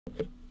For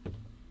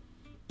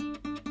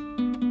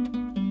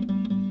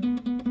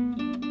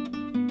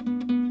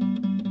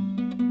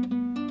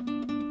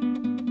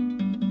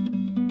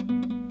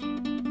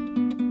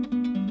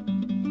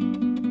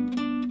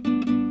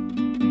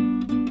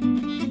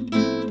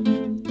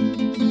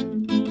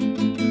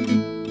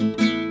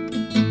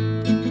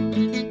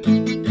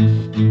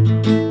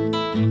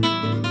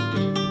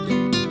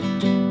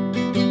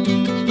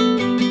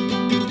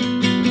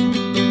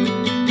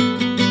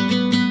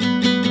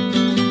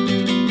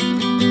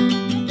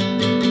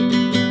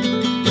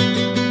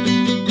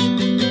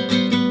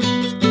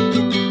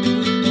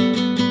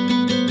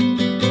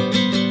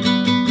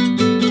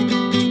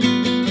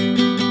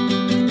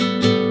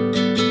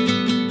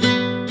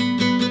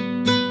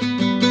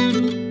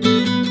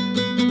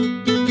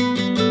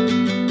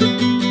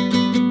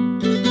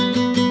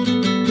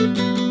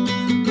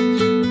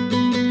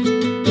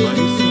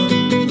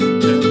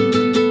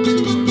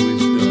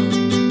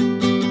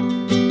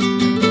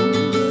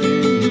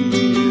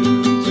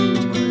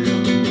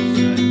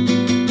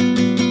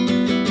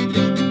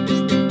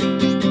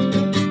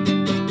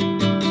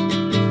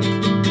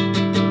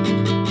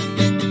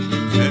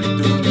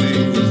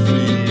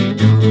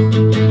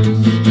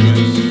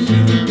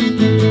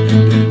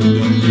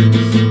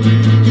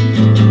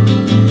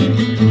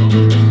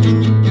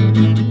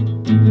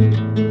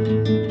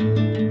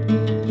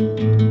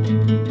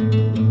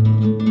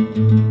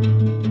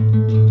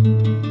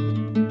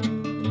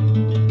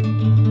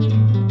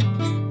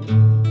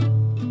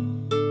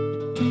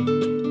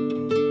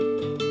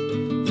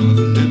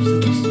the lips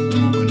of a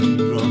woman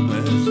drop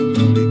as a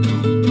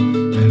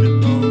honeycomb, and her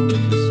mouth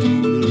is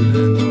smoother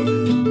than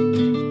oil.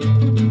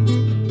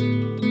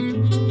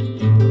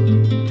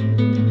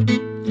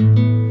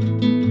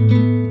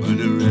 But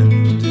her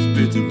end is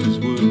bitter as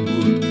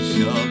wormwood,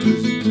 sharp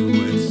as a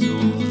two-edged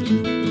sword.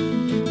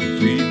 Her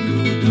feet go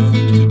down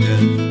to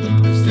death,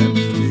 her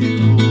steps take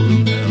hold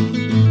of hell.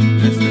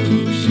 As thou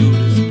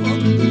shouldest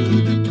ponder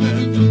the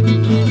path of the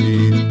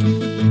light,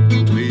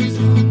 her ways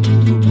are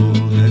moveable,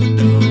 and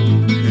thou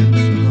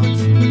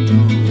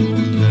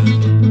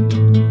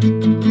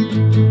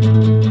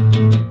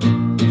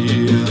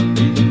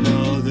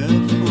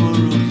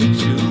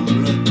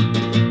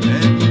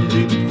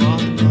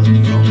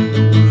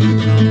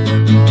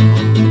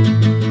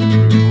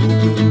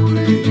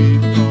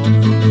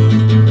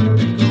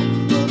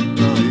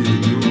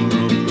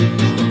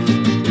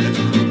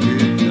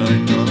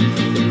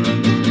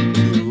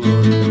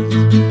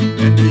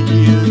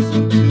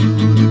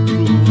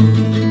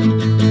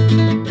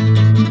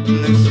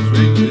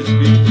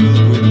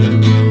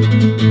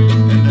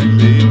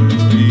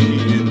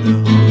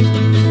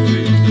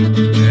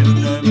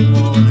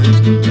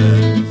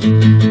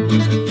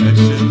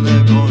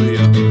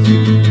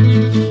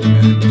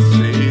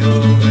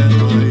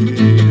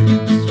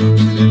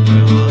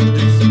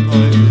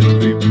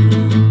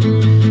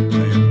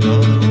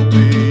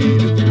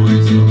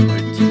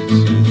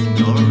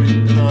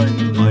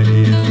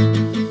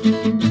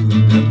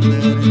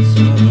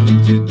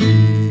to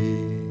thee.